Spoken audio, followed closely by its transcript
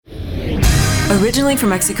Originally from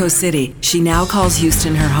Mexico City, she now calls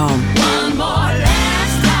Houston her home. One more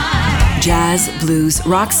last time. Jazz, blues,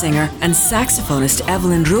 rock singer, and saxophonist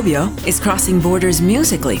Evelyn Rubio is crossing borders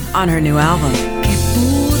musically on her new album.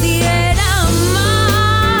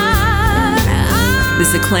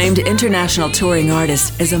 This acclaimed international touring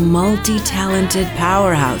artist is a multi-talented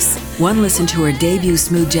powerhouse. One listen to her debut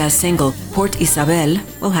smooth jazz single, Port Isabel,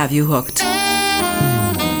 will have you hooked.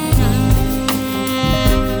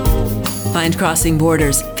 Find Crossing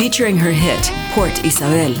Borders featuring her hit, Port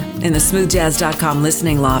Isabel, in the smoothjazz.com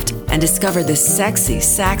listening loft and discover this sexy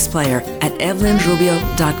sax player at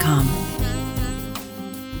evelynrubio.com.